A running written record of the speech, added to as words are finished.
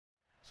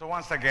So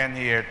once again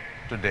here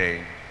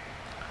today,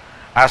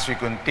 as we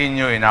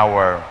continue in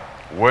our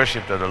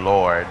worship to the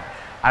Lord,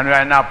 and we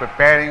are now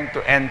preparing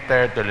to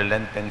enter the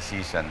Lenten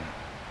season.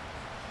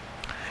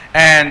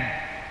 And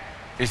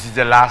this is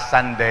the last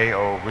Sunday,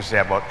 or we say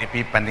about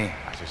Epiphany,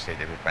 as you say,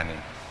 Epiphany.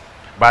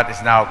 But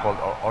it's now called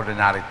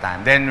Ordinary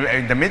Time. Then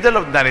in the middle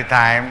of Ordinary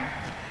Time,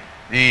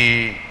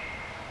 the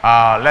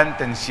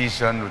Lenten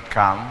season would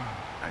come,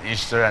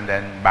 Easter, and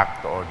then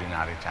back to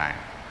Ordinary Time.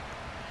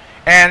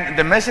 And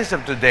the message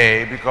of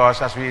today,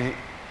 because as we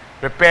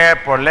prepare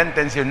for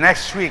Lenten season,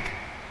 next week,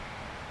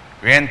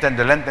 we enter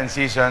the Lenten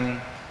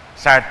season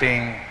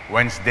starting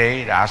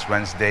Wednesday, the Ash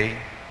Wednesday.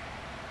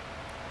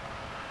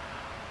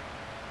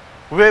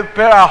 We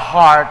prepare our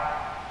heart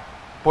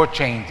for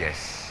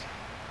changes.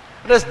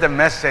 That is the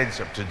message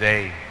of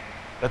today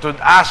that would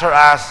usher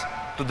us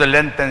to the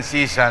Lenten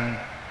season.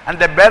 And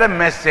the better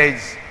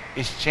message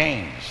is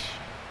change.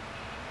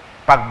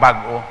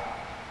 Pagbago.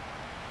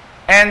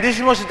 And this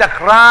was the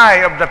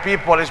cry of the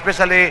people,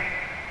 especially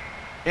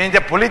in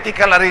the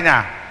political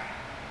arena.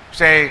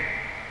 Say,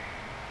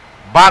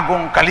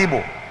 bagong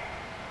kalibo.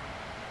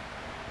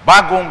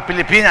 Bagong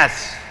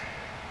Pilipinas.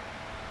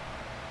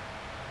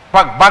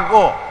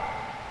 Pagbago.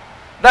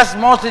 That's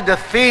mostly the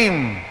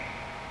theme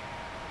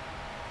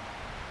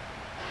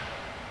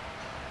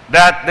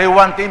that they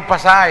want to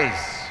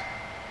emphasize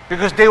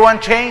because they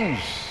want change.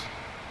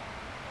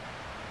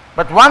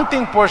 But one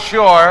thing for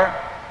sure,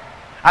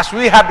 as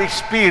we have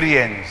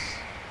experienced,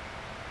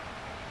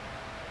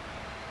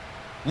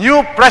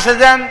 new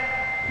president,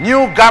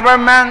 new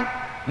government,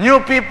 new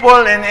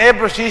people in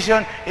every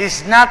season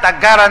is not a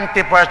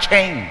guarantee for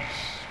change.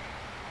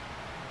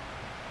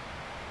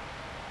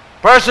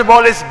 First of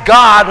all, it's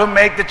God who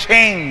makes the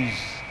change.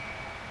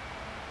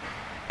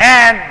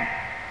 And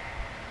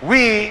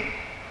we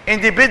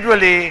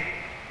individually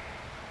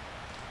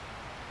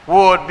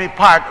would be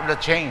part of the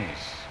change.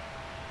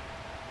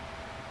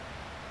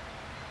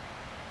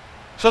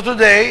 So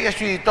today, as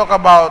we talk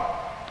about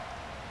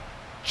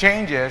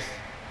changes,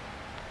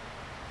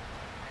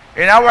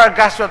 in our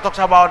gospel talks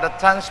about the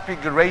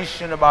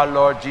transfiguration of our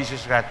Lord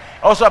Jesus Christ.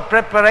 Also a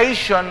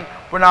preparation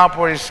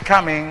for His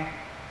coming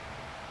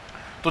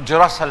to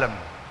Jerusalem.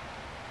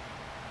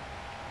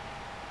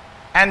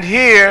 And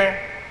here,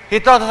 He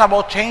taught us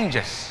about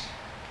changes.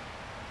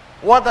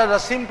 What are the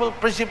simple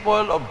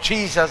principles of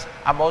Jesus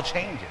about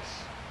changes?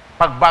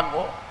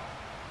 Pagbago.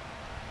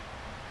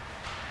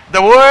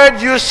 The word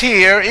used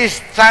here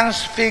is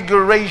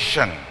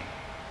transfiguration.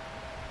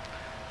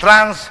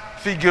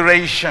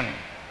 Transfiguration.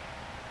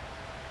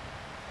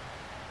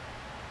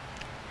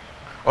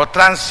 Or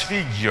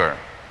transfigure.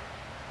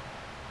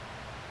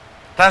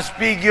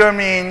 Transfigure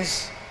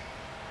means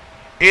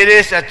it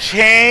is a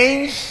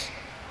change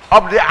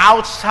of the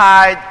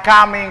outside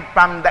coming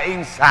from the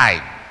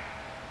inside.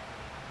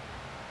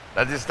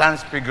 That is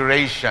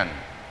transfiguration.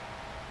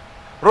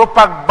 Pero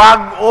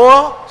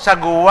pagbago sa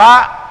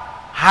guwa,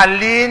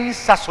 halin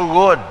sa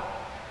sugod,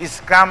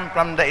 is come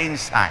from the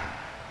inside.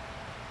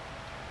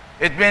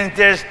 It means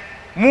there's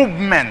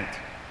movement.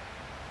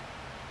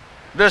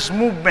 There's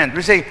movement.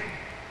 We say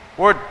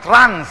word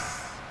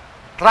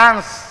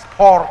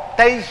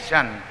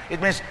transportation.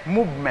 It means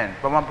movement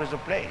from one place to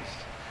place.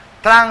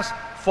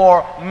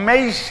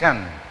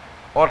 Transformation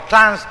or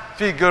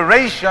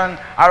transfiguration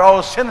are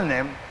all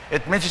synonyms.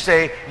 It means to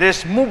say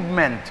there's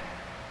movement.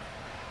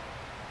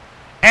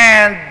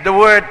 And the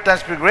word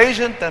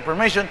transfiguration,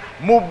 transformation,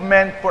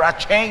 movement for a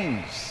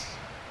change.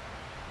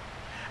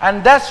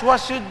 And that's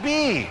what should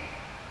be.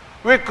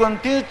 We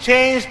continue to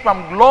change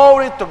from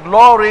glory to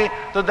glory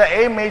to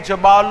the image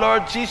of our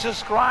Lord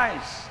Jesus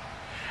Christ.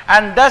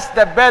 And that's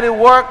the very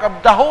work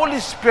of the Holy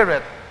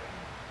Spirit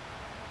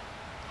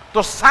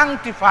to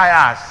sanctify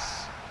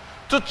us,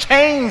 to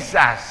change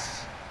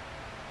us.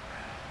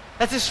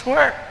 That's His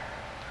work.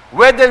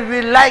 Whether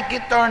we like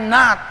it or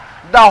not,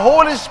 the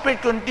Holy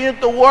Spirit continues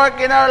to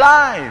work in our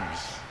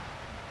lives.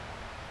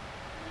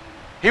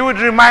 He would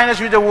remind us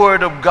with the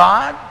Word of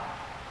God.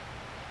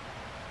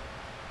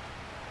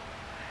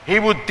 He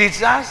would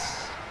teach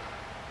us.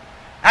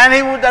 And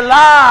He would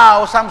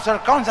allow some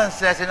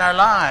circumstances in our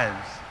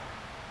lives.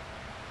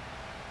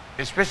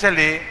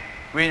 Especially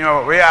when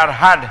we are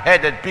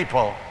hard-headed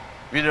people.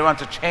 We don't want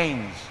to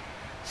change.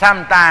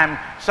 Sometimes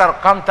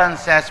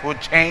circumstances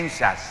would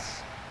change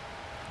us.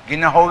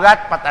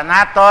 Ginahugat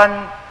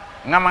patanaton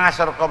nga mga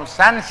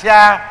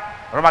sirkumstansya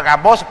o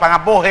mag-abo sa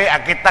pangabuhi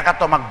ang kita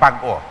kato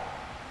magbago.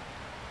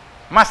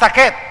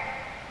 Masakit.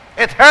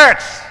 It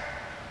hurts.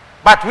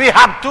 But we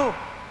have to.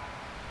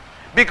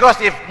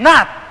 Because if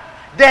not,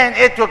 then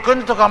it will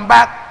continue to come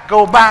back,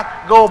 go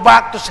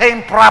back to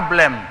same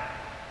problem.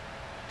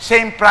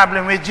 Same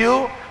problem with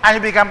you, and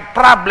it become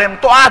problem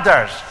to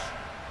others.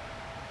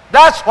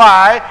 That's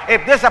why,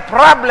 if there's a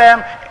problem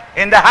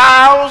in the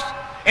house,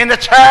 in the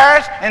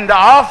church, in the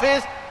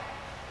office,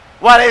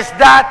 what is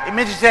that? It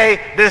means to say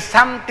there's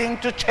something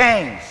to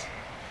change.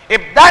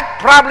 If that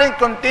problem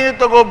continues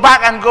to go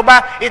back and go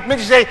back, it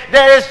means to say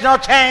there is no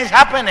change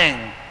happening.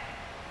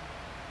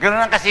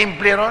 Ganun ang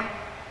kasimple ron.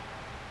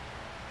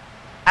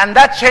 And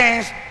that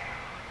change,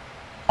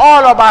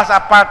 all of us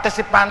are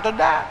participant to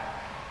that.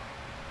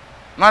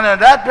 Not only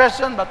that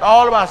person, but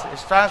all of us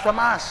is transform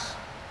us.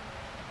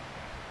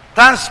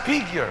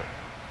 Transfigure.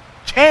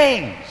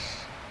 Change.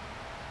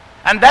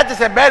 And that is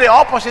a very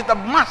opposite of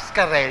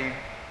masquerade.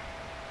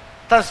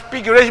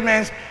 Transfiguration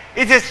means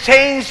it is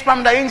changed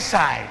from the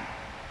inside.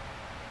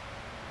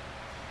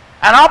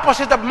 An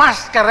opposite of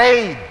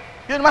masquerade.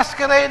 You know what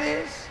masquerade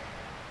is?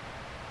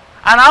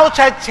 An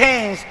outside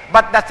change,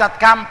 but does not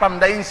come from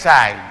the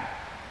inside.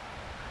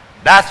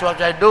 That's what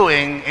we're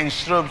doing in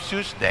Shrub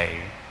Tuesday,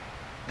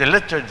 the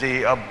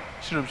liturgy of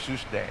Shrub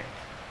Tuesday.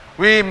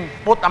 We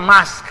put a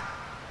mask.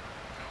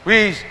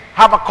 We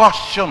have a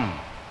costume.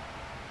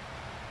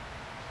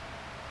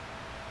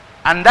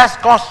 And that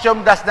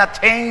costume does not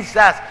change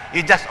us.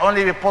 It just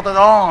only we put it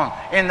on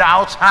in the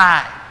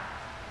outside.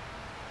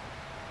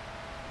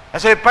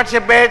 As we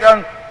participate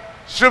on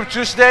Shrub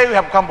Tuesday, we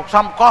have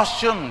some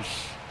costumes.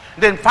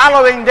 Then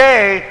following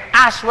day,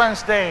 Ash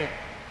Wednesday,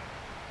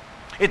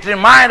 it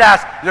reminds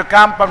us, you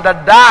come from the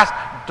dust,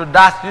 to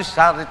dust you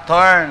shall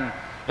return.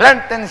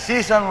 Lenten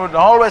season would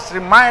always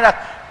remind us,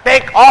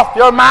 take off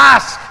your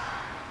mask.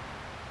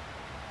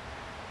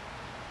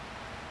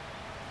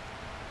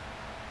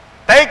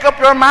 Take up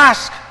your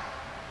mask.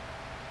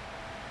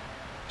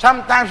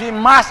 Sometimes we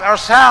mask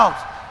ourselves.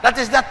 That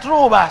is not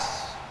true of us.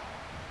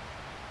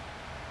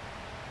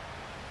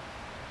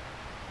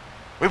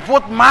 We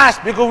put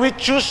mask because we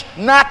choose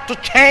not to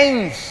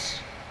change.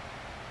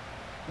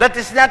 That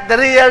is not the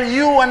real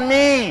you and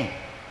me.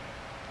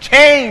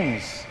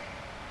 Change.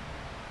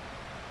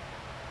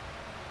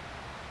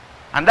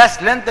 And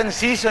that's Lenten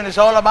season is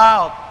all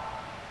about.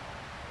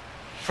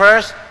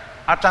 First,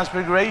 our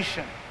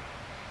transfiguration.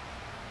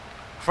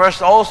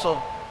 First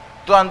also,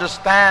 to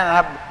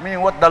understand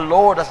meaning what the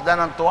Lord has done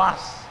unto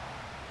us.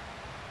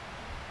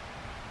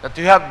 That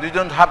you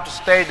don't have to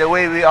stay the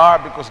way we are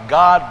because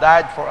God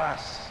died for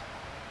us.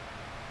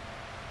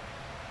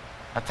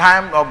 A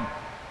time of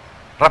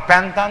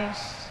repentance,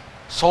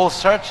 soul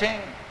searching,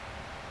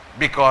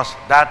 because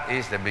that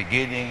is the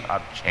beginning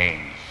of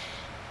change.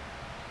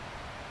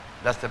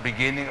 That's the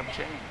beginning of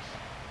change.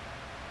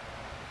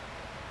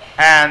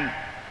 And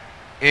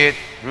it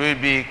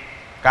will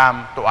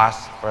come to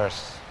us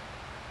first.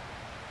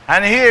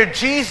 And here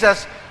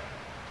Jesus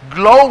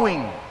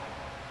glowing.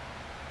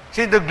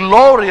 See the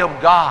glory of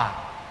God.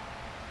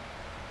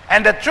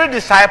 And the three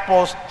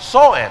disciples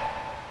saw it.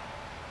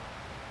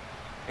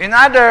 In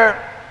other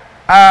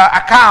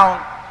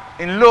account,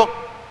 in Luke,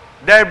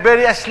 they're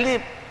very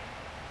asleep.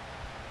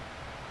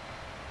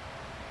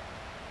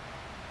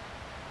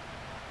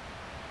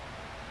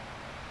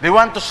 They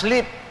want to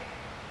sleep.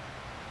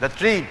 The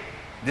three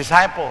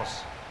disciples.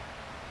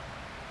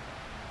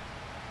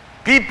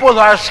 People who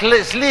are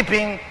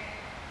sleeping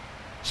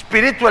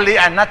spiritually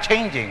are not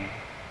changing.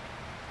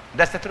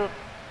 That's the truth.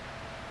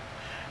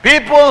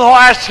 People who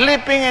are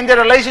sleeping in their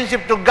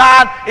relationship to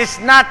God is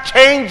not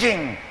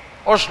changing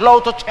or slow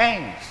to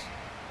change.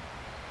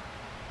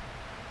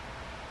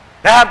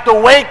 They have to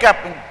wake up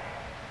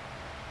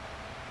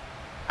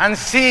and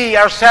see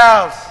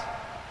ourselves.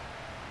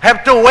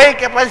 Have to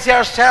wake up and see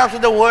ourselves to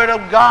the Word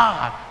of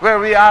God, where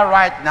we are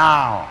right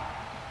now.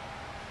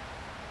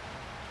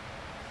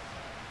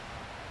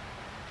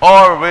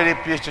 Or we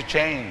refuse to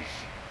change.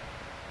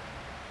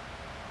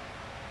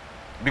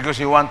 Because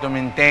we want to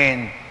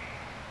maintain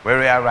where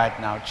we are right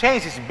now.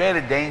 Change is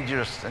very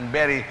dangerous and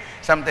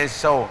sometimes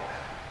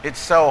it's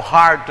so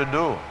hard to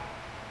do.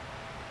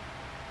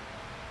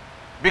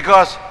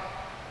 Because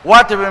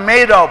what we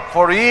made of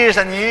for years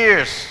and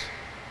years,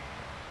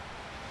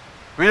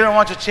 we don't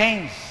want to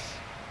change.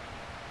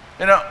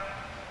 You know,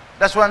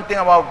 that's one thing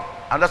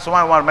and that's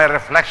one of my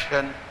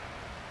reflection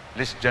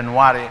this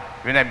January,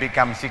 when I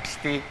become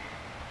 60,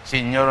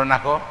 senior na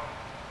ako.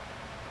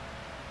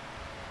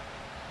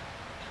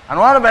 And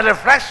one of my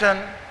reflection,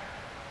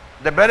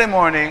 the very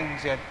morning,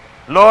 said,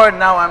 Lord,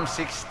 now I'm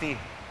 60.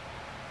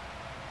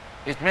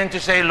 It meant to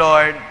say,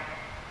 Lord,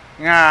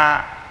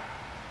 nga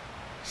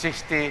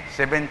 60,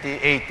 70,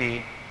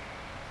 80,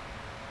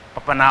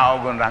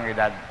 papanaogon rang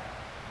edad.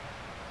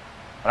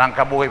 Rang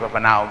kabuhi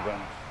papanaogon.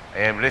 I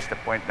have reached the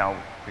point now,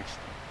 60.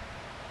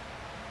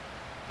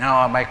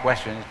 Now, my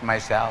question is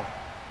myself,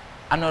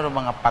 ano rin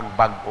mga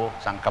pagbago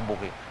sa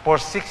kabuhi? For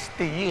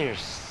 60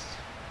 years.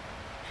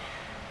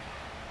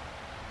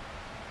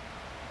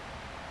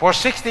 For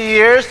 60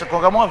 years,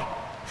 kung kamo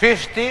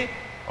 50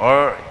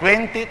 or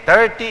 20,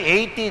 30,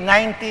 80,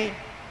 90,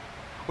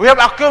 we have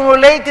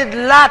accumulated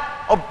lot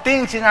of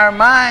things in our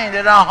mind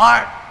and our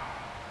heart.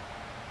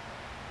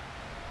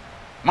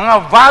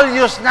 Mga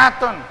values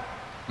naton,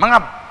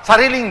 mga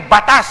sariling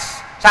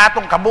batas sa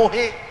atong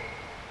kabuhi.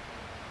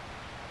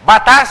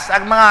 Batas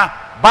ang mga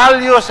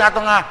values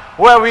atong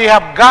where we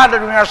have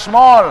gathered when we are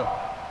small.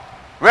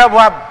 We have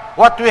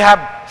what we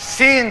have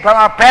seen from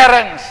our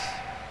parents,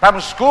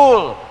 from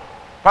school,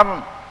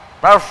 from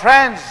our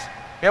friends.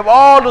 We have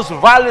all those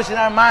values in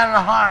our mind and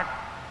our heart.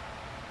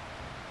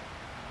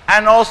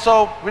 And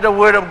also with the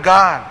Word of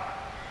God.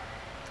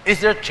 Is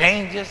there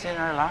changes in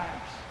our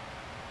lives?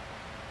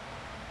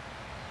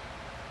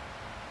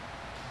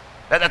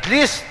 That at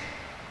least,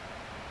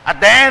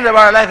 at the end of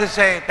our life, we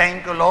say,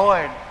 thank you,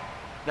 Lord.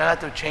 There are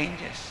 2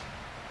 changes.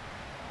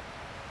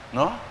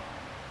 No?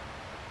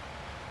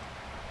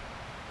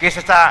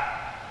 Kesa sa,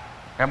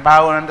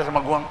 kambaho nanda sa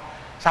maguwang,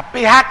 sa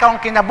piha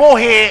kang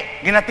kinabuhi,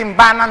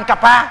 ginatimbanan ka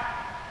pa.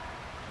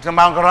 Sa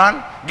mahang karon,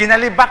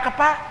 ginalibak ka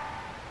pa.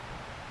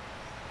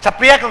 Sa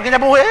piha kang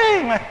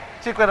kinabuhi,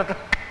 siguro to.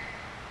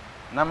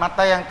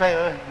 Namatay ang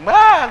tayo.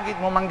 Bakit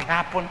mo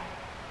manghapon?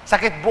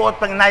 Sakit buot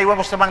pag naiwan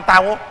mo sa mga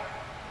tao.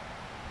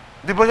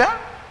 Di ba yan?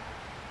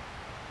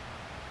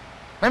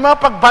 May mga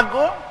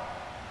pagbago.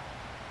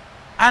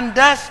 And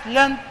thus,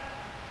 Lent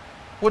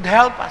would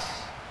help us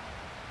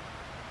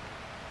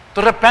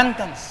to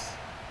repentance,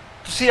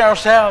 to see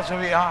ourselves who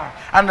we are.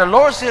 And the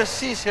Lord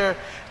sees here,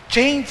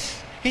 change.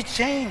 He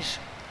changed.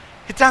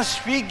 He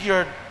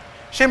transfigured.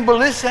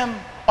 Symbolism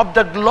of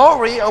the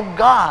glory of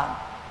God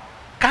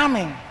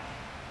coming.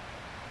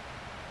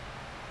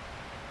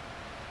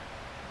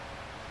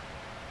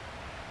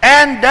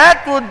 And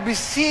that would be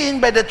seen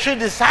by the 3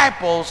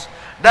 disciples,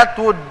 that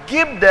would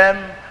give them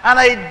an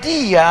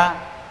idea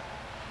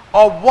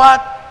of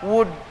what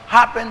would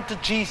happen to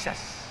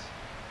Jesus.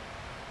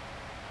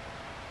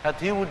 That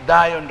He would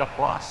die on the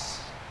cross.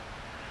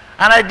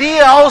 An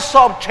idea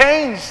also of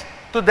change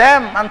to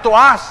them and to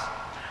us.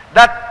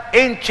 That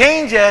in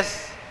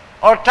changes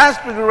or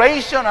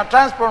transfiguration or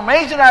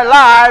transformation in our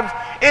lives,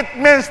 it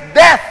means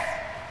death.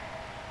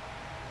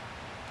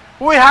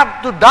 We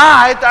have to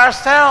die to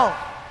ourselves.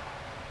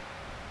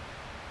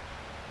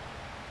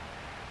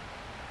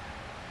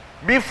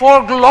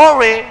 Before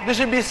glory, there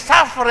should be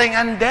suffering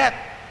and death.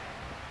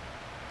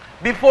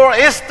 Before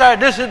Easter,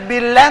 there should be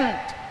Lent.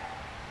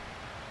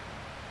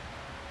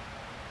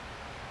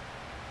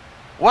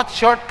 What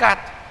shortcut?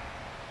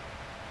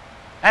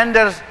 And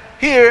there's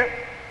here,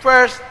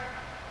 first,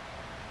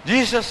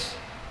 Jesus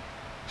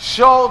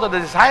showed to the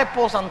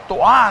disciples and to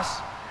us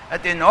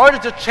that in order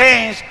to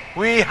change,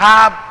 we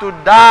have to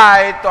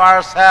die to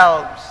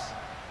ourselves.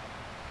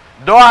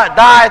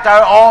 Die to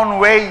our own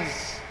ways.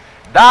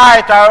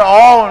 Die to our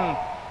own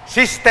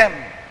system.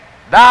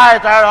 Die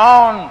to our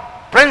own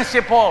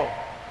principle.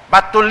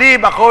 But to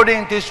live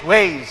according to His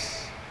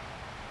ways.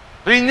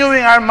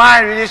 Renewing our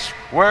mind with His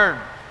Word.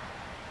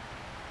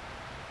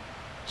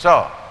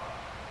 So,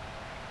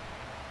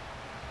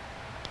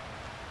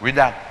 with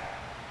that,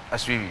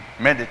 as we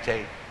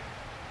meditate,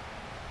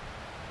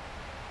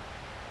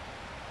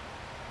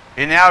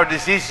 in our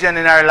decision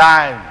in our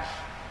lives,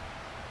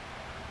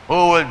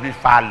 who will be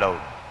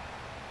followed?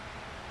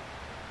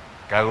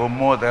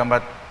 Kagumutan,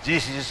 but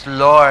Jesus is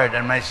Lord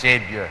and my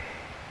Savior.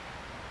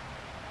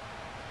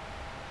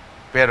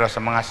 Pero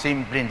sa mga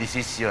simpleng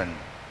decision,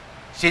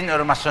 sino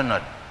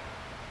masunod?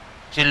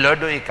 Si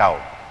Lord o ikaw?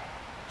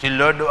 Si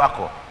Lord o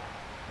ako?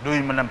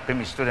 Doon mo ng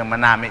istorya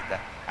manamit,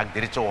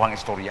 agdiritso ang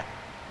istorya.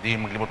 Di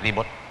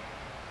maglibot-libot.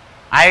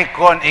 Ay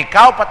kon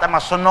ikaw pata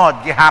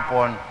masunod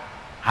gihapon,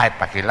 hay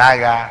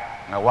pakilaga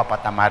nga wa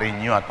pata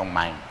ma-renew atong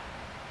mind.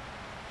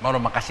 Mao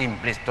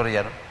makasimple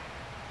istorya.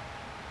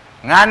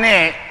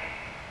 Ngani,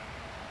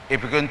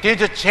 if we continue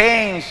to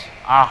change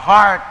our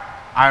heart,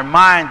 our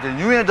mind, the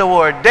renewing of the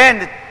Word,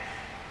 then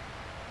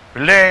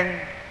we learn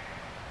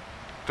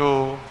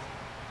to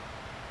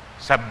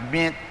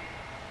submit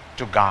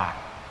to God.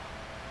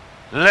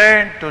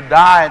 Learn to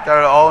die to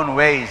our own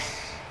ways.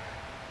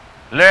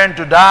 Learn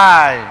to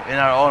die in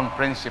our own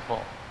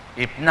principle.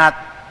 If not,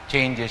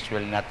 changes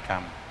will not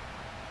come.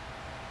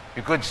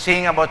 You could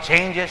sing about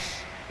changes,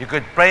 you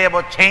could pray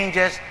about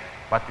changes,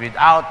 but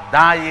without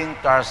dying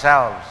to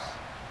ourselves,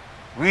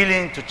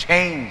 willing to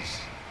change,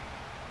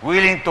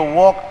 willing to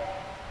walk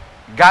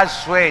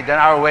God's way than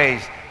our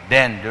ways,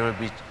 then there will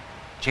be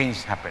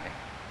change happening.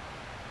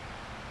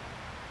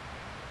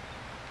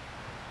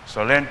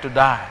 So learn to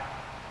die.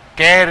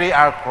 Carry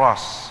our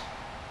cross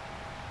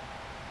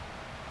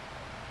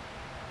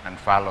and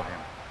follow Him.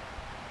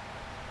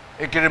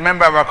 If you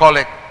remember our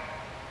collect,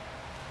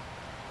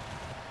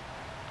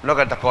 look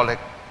at the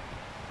collect.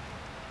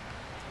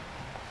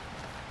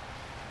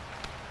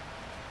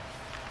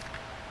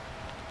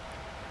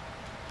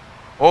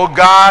 O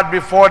God,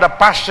 before the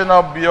passion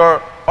of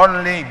your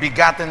only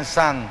begotten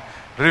Son,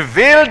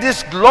 reveal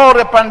this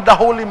glory upon the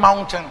holy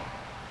mountain.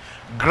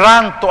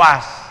 Grant to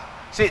us.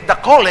 See, the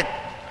collect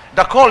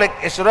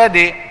is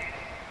already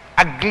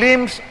a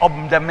glimpse of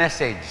the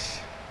message.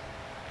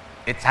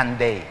 It's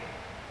Sunday.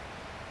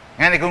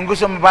 Ngayon, kung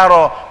gusto mo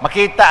baro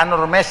makita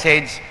ano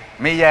message,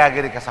 may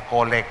yagiri ka sa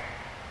collect.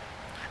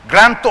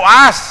 Grant to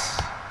us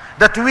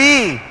that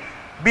we,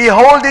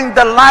 beholding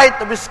the light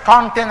of His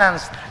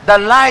countenance, the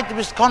light of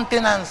His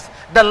countenance,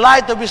 the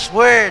light of His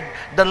word,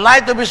 the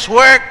light of His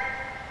work,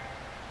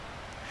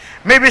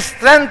 may be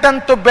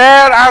strengthened to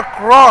bear our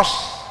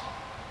cross,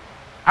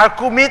 our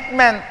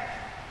commitment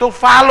to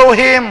follow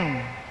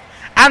Him,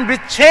 and be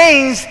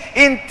changed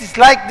in His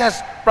likeness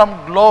from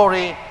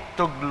glory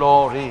to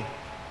glory.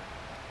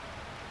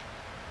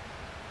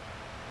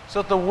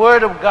 So the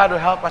Word of God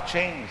will help us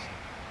change.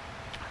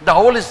 The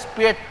Holy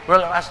Spirit will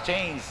help us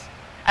change.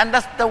 And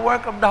that's the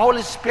work of the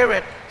Holy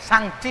Spirit,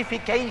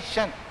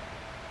 sanctification.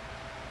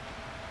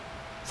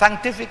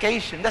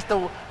 Sanctification, that's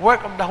the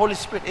work of the Holy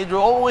Spirit. It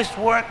will always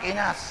work in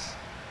us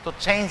to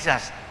change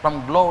us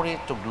from glory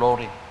to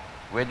glory,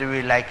 whether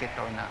we like it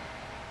or not.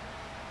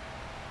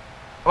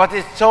 But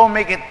it so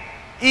make it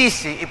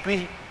easy if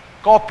we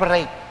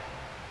cooperate,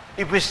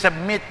 if we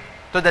submit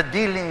to the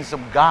dealings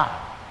of God.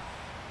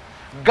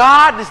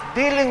 God is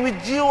dealing with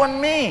you and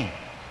me.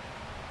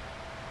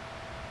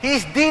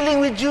 He's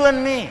dealing with you and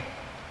me.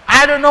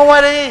 I don't know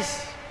what it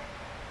is.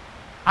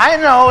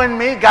 I know in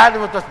me, God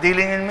was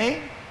dealing in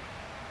me.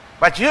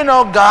 But you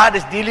know, God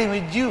is dealing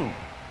with you.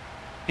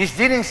 He's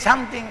dealing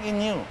something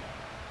in you.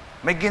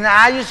 May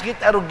ginaayos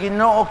kita ro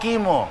Ginoo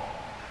kimo.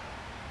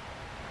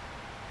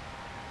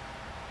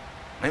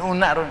 May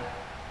una ron.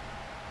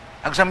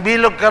 Ang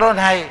sambilog karon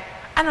hay,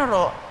 ano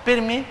ro,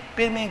 pirmi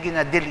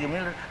ginadil mo.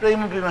 Ro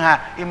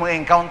imo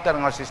encounter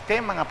nga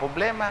sistema nga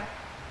problema.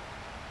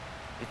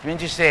 It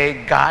means you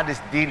say God is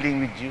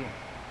dealing with you.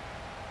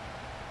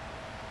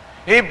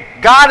 If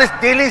God is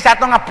dealing sa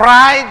atong nga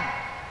pride,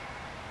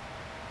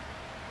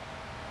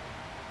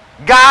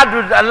 God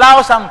would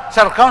allow some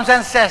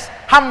circumstances,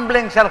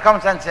 humbling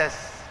circumstances.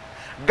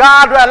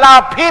 God will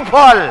allow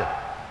people.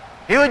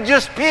 He would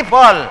use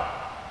people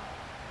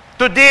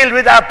to deal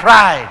with our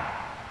pride.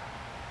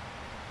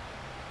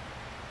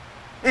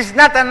 It's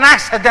not an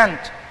accident.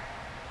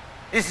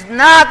 It's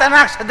not an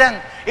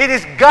accident. It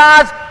is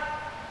God's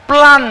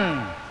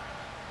plan.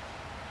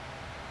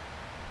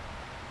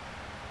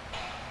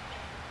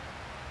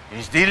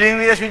 He's dealing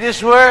with us with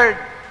His Word.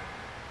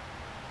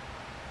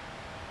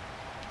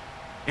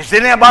 He's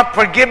dealing about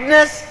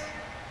forgiveness.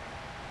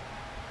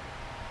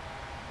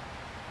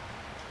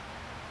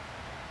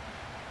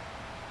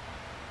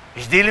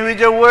 He's dealing with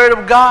your Word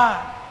of God.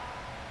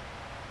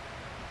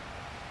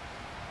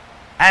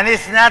 And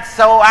it's not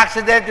so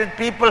accident when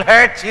people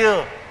hurt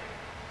you,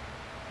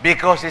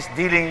 because He's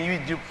dealing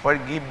with you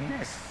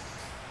forgiveness.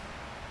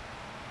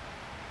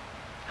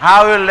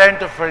 How you learn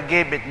to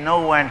forgive if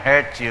no one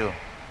hurt you?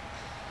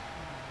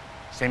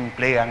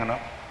 Simple ang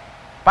ano.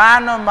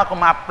 Paano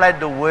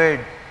ma-apply the word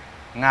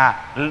nga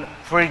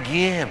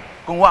forgive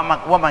kung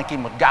wa man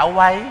kimot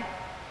gaaway,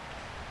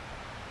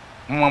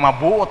 mga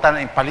mabuot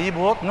na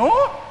palibot, no?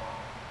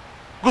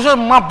 Gusto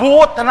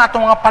mabuot na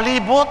atong mga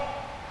palibot.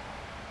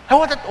 Ay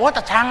what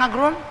a tsangag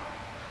ron.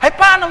 Ay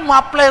paano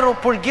ma-apply ro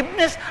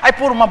forgiveness? Ay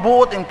puro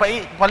mabuot ang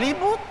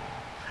palibot.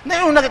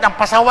 Nayon na kitang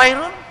pasaway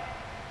ron.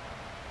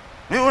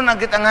 Nayon na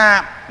kita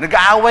nga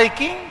nag-aaway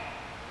king.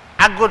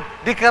 Agud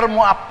di ka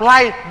mo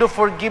apply the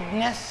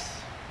forgiveness.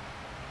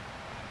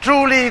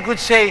 Truly you could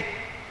say,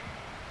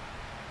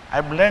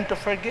 I've learned to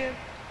forgive.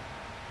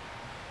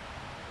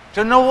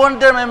 So no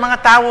wonder may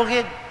mga tao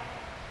gid.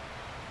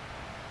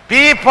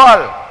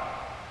 People,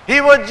 He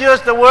would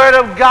use the Word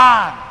of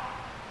God.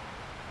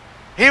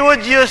 He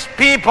would use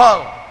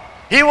people.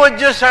 He would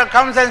use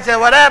circumstances,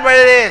 whatever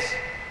it is.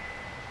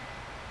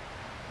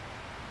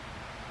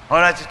 All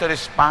right, to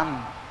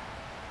respond.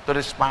 To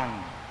respond.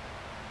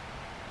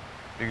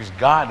 Because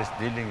God is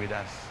dealing with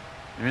us.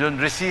 We don't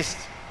resist.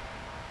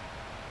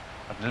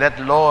 But let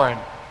Lord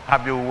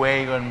have your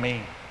way on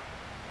me.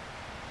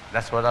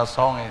 That's what our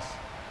song is.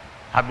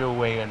 Have your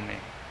way on me.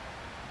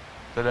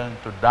 To learn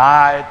to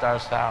die to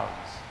ourselves.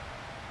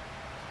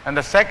 And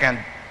the second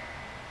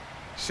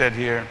said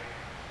here,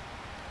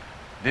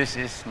 this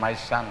is my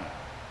son.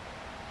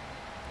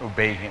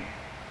 Obey him.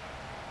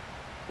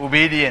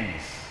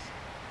 Obedience.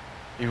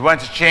 If you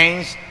want to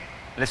change,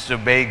 let's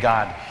obey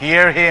God.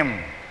 Hear him.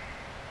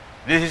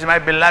 This is my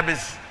beloved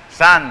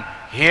son.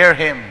 Hear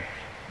him.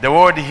 The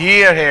word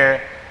hear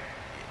here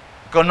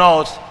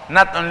connotes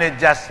not only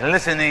just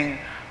listening,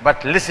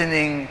 but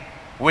listening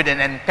with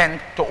an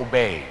intent to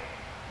obey.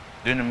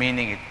 Doon ang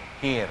meaning it,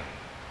 hear.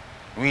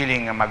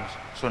 Willing nga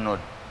magsunod.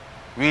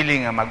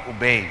 Willing nga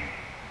mag-obey.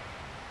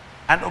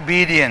 And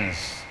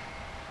obedience.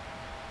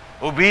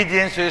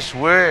 Obedience to His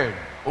Word.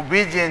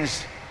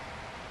 Obedience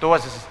to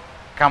what is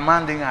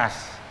commanding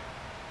us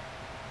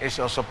is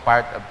also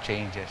part of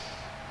changes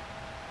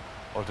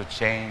or to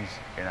change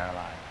in our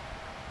life.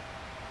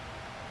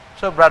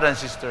 So, brothers and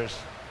sisters,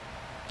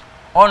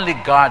 only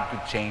God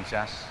could change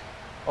us.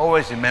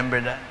 Always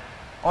remember that.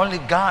 Only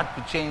God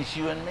could change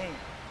you and me.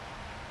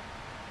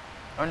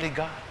 Only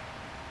God.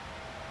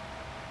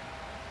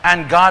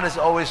 And God is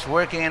always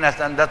working in us,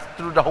 and that's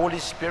through the Holy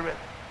Spirit,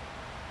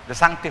 the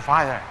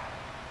Sanctifier,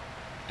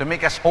 to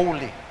make us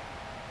holy.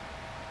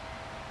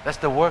 That's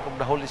the work of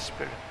the Holy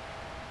Spirit.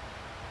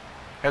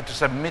 You have to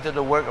submit to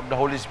the work of the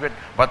Holy Spirit,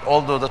 but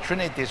although the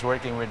Trinity is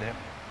working with Him.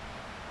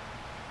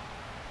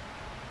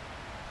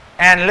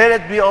 And let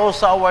it be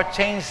also our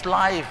changed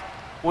life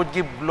would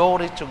give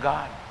glory to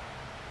God.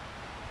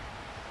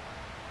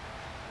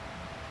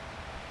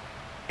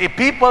 If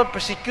people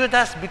persecute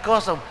us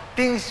because of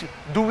things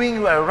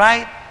doing well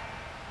right,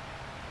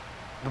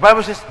 the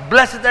Bible says,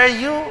 blessed are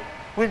you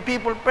when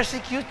people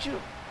persecute you.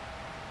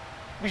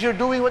 Because you're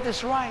doing what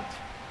is right.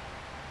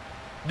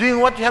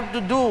 Doing what you have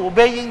to do,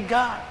 obeying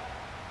God.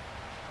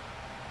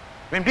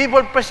 When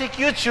people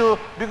persecute you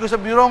because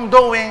of your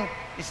wrongdoing,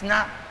 it's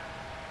not.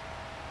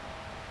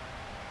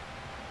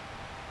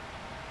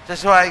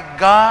 That's why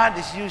God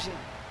is using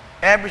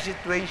every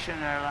situation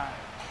in our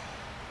life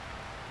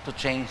to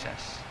change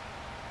us.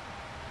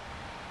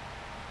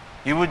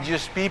 He would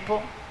use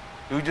people,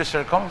 He would use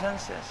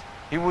circumstances,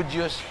 He would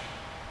use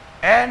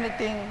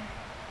anything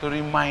to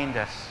remind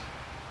us.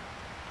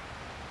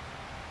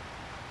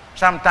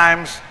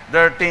 Sometimes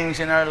there are things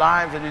in our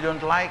lives that we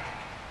don't like.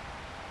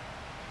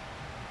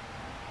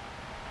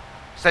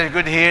 So you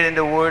could hear in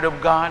the Word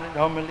of God, in the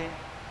homily.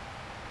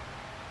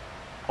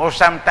 Or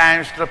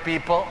sometimes through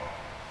people.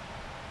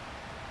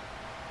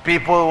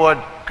 People would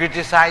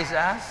criticize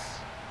us.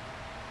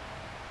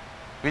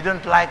 We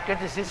don't like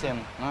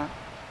criticism. Huh?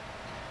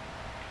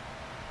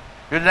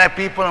 We don't like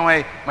people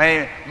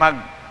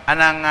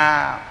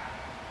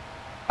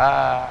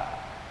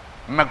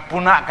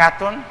magpuna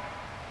katon.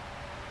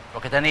 O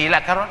kita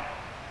nila karon.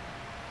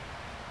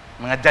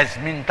 Mga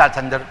judgmental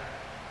sandal.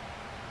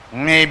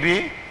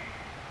 Maybe.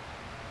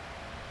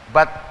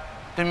 But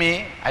to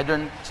me, I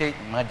don't say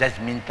mga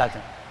judgmental.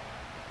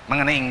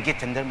 Mga nainggit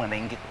sandal, mga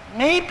nainggit.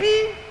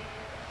 Maybe.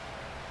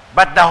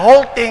 But the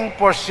whole thing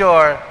for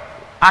sure,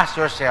 ask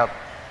yourself,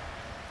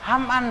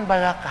 haman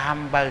ba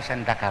kahambal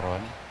sanda karon?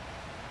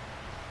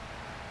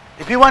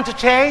 If you want to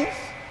change,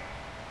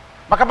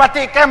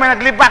 makabati ka, may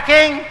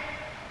naglibaking,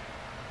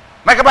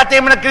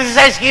 makabati mo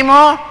nag-criticize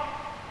mo,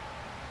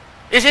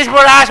 this is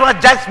for us,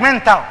 mga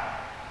judgmental,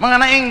 mga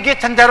nainggit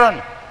sanda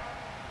ron.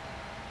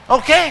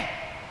 Okay,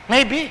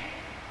 maybe.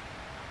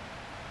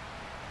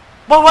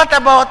 But what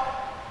about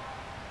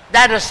the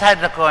other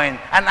side of the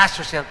coin? And ask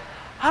yourself,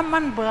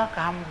 haman ba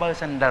kahambal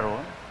sanda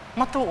ron?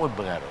 Matuod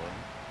ba ron?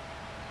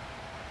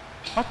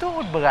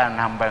 Matuod ba ang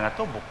hambal nga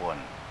to bukon?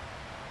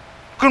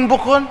 Kung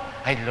bukon,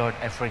 ay Lord,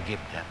 I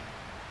forgive them.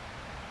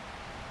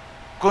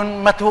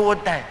 Kung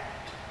matuod tayo,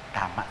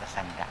 tama na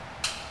sanda.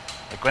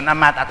 E kung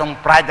amat atong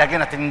pride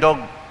lagi natindog,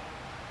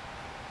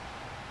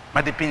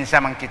 madipinsa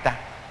man kita.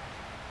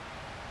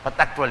 But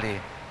actually,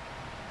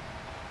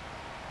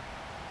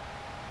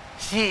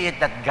 see it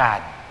that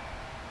God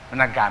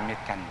nagamit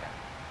kanda.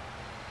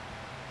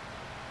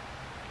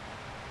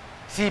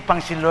 Si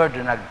pang si Lord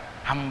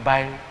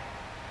naghambal,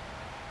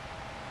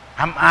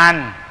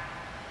 haman,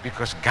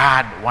 because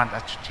God wants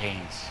us to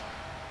change.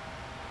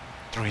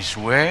 Through His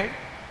Word,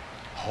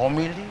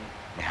 homily,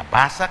 may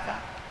habasa ka,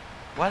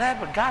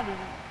 whatever, God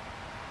will.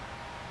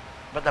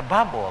 But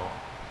above all,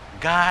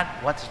 God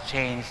wants to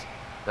change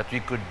that we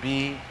could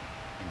be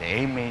in the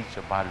image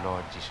of our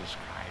Lord Jesus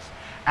Christ.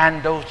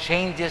 And those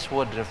changes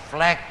would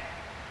reflect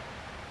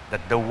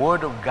that the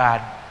Word of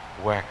God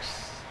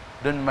works.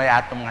 Doon may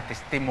atong mga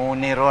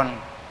testimony ron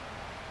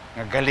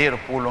nga gali o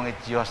pulong it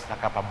Diyos na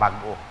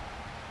kapabago.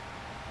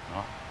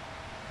 No?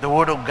 The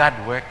Word of God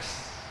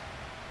works.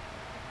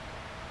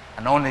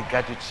 And only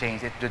God will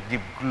change it to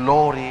give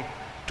glory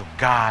to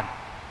God,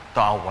 to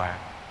our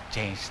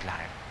changed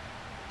life.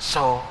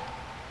 So,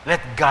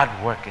 let God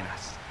work in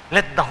us.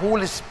 Let the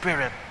Holy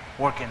Spirit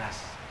work in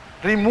us.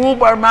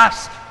 Remove our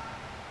mask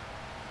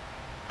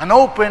and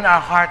open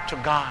our heart to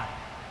God.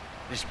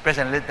 This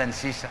present Lenten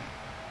season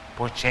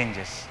for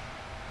changes,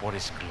 for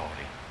His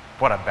glory,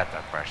 for a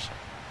better person.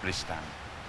 Please stand.